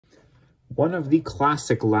One of the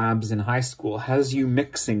classic labs in high school has you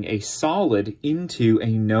mixing a solid into a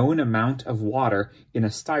known amount of water in a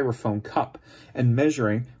styrofoam cup and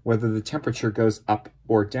measuring whether the temperature goes up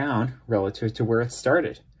or down relative to where it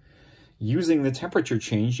started. Using the temperature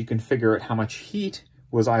change, you can figure out how much heat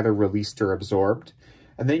was either released or absorbed,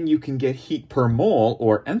 and then you can get heat per mole,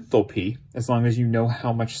 or enthalpy, as long as you know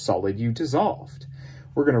how much solid you dissolved.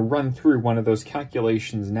 We're going to run through one of those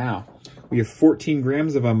calculations now. We have 14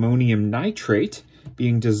 grams of ammonium nitrate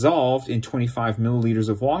being dissolved in 25 milliliters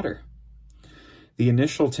of water. The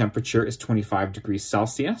initial temperature is 25 degrees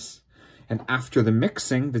Celsius, and after the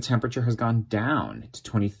mixing, the temperature has gone down to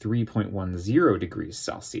 23.10 degrees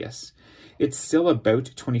Celsius. It's still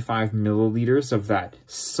about 25 milliliters of that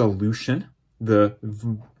solution. The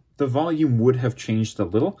volume would have changed a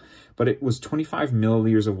little, but it was 25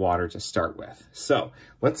 milliliters of water to start with. So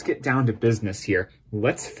let's get down to business here.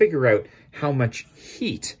 Let's figure out how much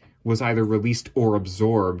heat was either released or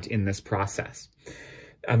absorbed in this process.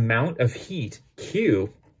 Amount of heat,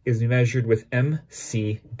 Q, is measured with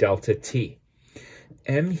mc delta T.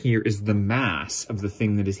 M here is the mass of the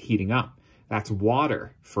thing that is heating up. That's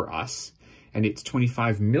water for us, and it's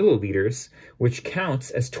 25 milliliters, which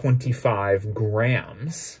counts as 25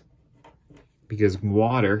 grams, because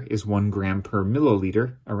water is 1 gram per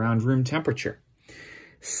milliliter around room temperature.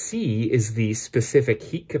 C is the specific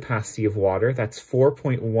heat capacity of water. That's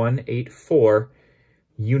 4.184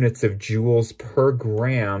 units of joules per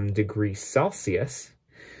gram degree Celsius.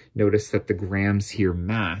 Notice that the grams here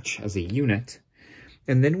match as a unit.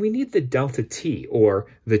 And then we need the delta T, or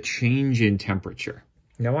the change in temperature.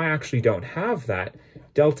 Now, I actually don't have that.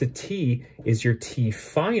 Delta T is your T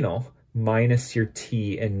final minus your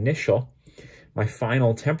T initial. My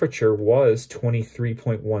final temperature was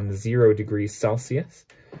 23.10 degrees Celsius.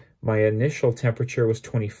 My initial temperature was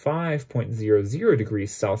 25.00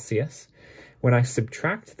 degrees Celsius. When I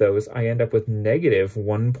subtract those, I end up with negative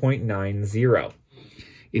 1.90.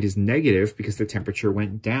 It is negative because the temperature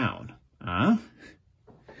went down.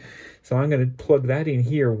 So I'm going to plug that in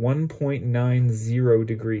here, 1.90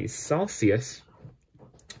 degrees Celsius.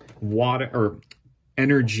 Water, or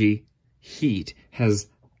energy, heat, has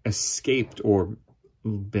escaped or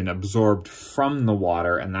been absorbed from the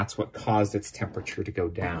water, and that's what caused its temperature to go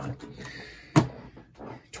down.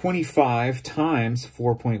 25 times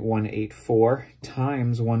 4.184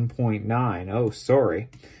 times 1.9, oh, sorry,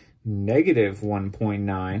 negative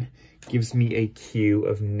 1.9 gives me a Q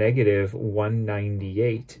of negative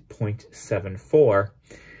 198.74.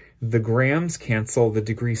 The grams cancel, the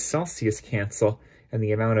degrees Celsius cancel, and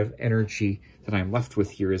the amount of energy that I'm left with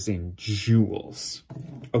here is in joules.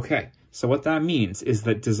 Okay, so what that means is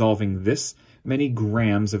that dissolving this many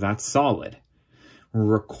grams of that solid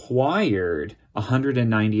required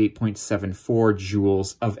 198.74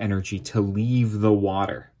 joules of energy to leave the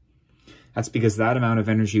water. That's because that amount of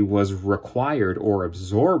energy was required or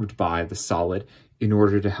absorbed by the solid in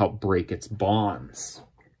order to help break its bonds.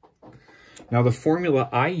 Now, the formula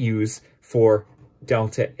I use for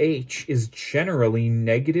delta H is generally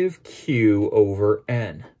negative Q over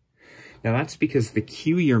N. Now, that's because the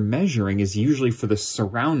Q you're measuring is usually for the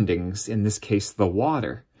surroundings, in this case, the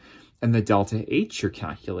water. And the delta H you're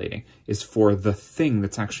calculating is for the thing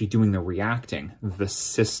that's actually doing the reacting, the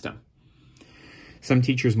system. Some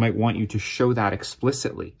teachers might want you to show that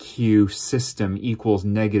explicitly. Q system equals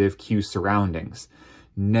negative Q surroundings.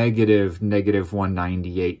 Negative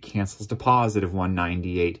 198 cancels to positive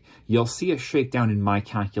 198. You'll see a shakedown in my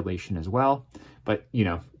calculation as well, but, you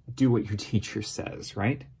know, do what your teacher says,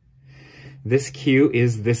 right? This Q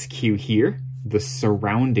is this Q here. The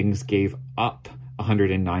surroundings gave up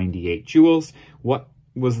 198 joules. What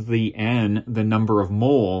was the N, the number of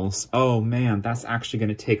moles? Oh man, that's actually going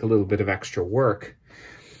to take a little bit of extra work.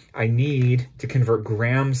 I need to convert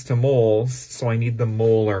grams to moles, so I need the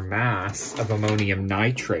molar mass of ammonium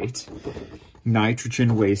nitrate.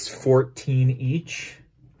 Nitrogen weighs 14 each.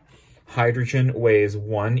 Hydrogen weighs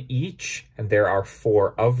 1 each, and there are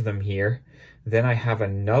 4 of them here. Then I have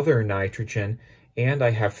another nitrogen, and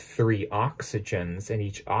I have 3 oxygens, and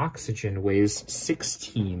each oxygen weighs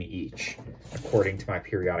 16 each, according to my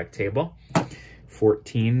periodic table.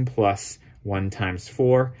 14 plus 1 times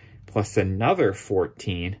 4 plus another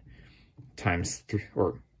 14 times 3,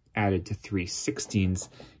 or added to 3 16s,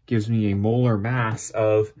 gives me a molar mass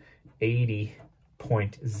of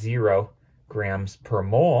 80.0 grams per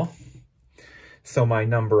mole. So my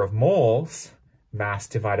number of moles, mass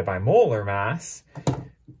divided by molar mass,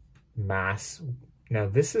 now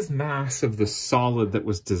this is mass of the solid that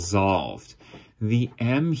was dissolved. The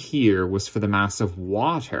M here was for the mass of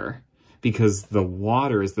water, because the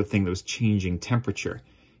water is the thing that was changing temperature.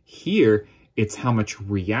 Here, it's how much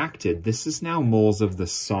reacted. This is now moles of the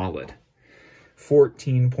solid.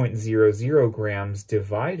 14.00 grams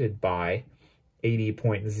divided by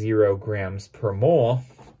 80.0 grams per mole.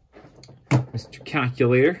 Mr.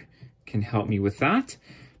 Calculator can help me with that.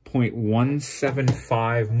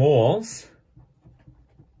 0.175 moles.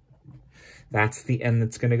 That's the N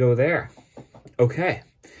that's going to go there. Okay.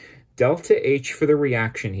 Delta H for the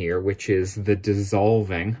reaction here, which is the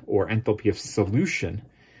dissolving or enthalpy of solution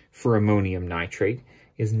for ammonium nitrate,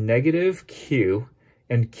 is negative Q,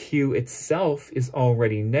 and Q itself is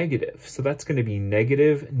already negative. So that's going to be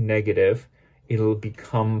negative, negative. It'll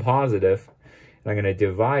become positive, and I'm going to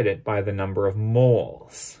divide it by the number of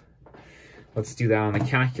moles. Let's do that on the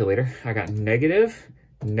calculator. I got negative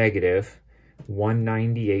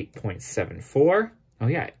 198.74. Oh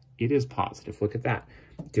yeah, it is positive. Look at that.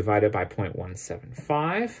 Divided by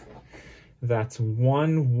 0.175. That's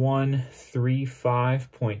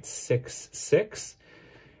 1135.66.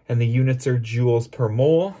 And the units are joules per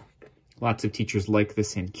mole. Lots of teachers like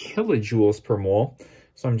this in kilojoules per mole.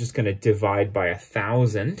 So I'm just going to divide by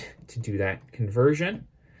 1,000 to do that conversion.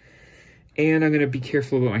 And I'm going to be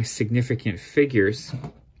careful about my significant figures.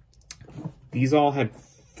 These all had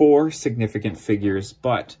 4 significant figures,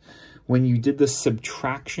 but when you did the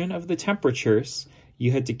subtraction of the temperatures,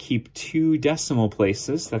 you had to keep 2 decimal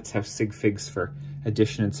places. That's how sig figs for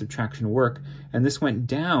addition and subtraction work. And this went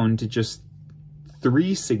down to just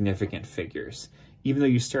 3 significant figures. Even though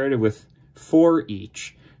you started with 4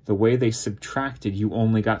 each, the way they subtracted, you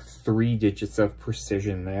only got 3 digits of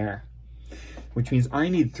precision there. Which means I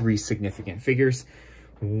need 3 significant figures.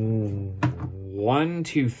 1,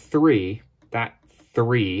 2, 3. That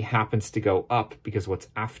 3 happens to go up because what's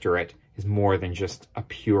after it is more than just a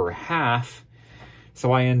pure half.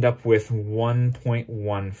 So I end up with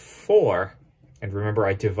 1.14. And remember,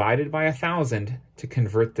 I divided by 1,000 to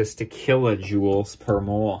convert this to kilojoules per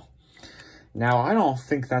mole. Now, I don't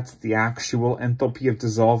think that's the actual enthalpy of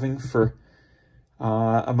dissolving for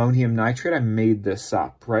ammonium nitrate. I made this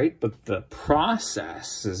up, right? But the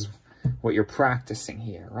process is what you're practicing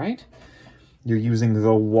here, right? You're using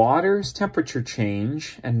the water's temperature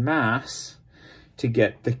change and mass to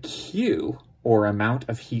get the Q, or amount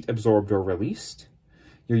of heat absorbed or released.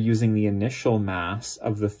 You're using the initial mass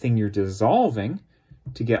of the thing you're dissolving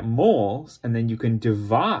to get moles, and then you can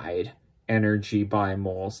divide energy by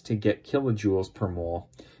moles to get kilojoules per mole,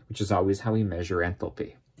 which is always how we measure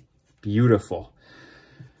enthalpy. Beautiful.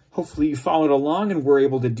 Hopefully you followed along and were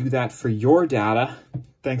able to do that for your data.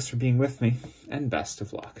 Thanks for being with me, and best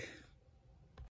of luck.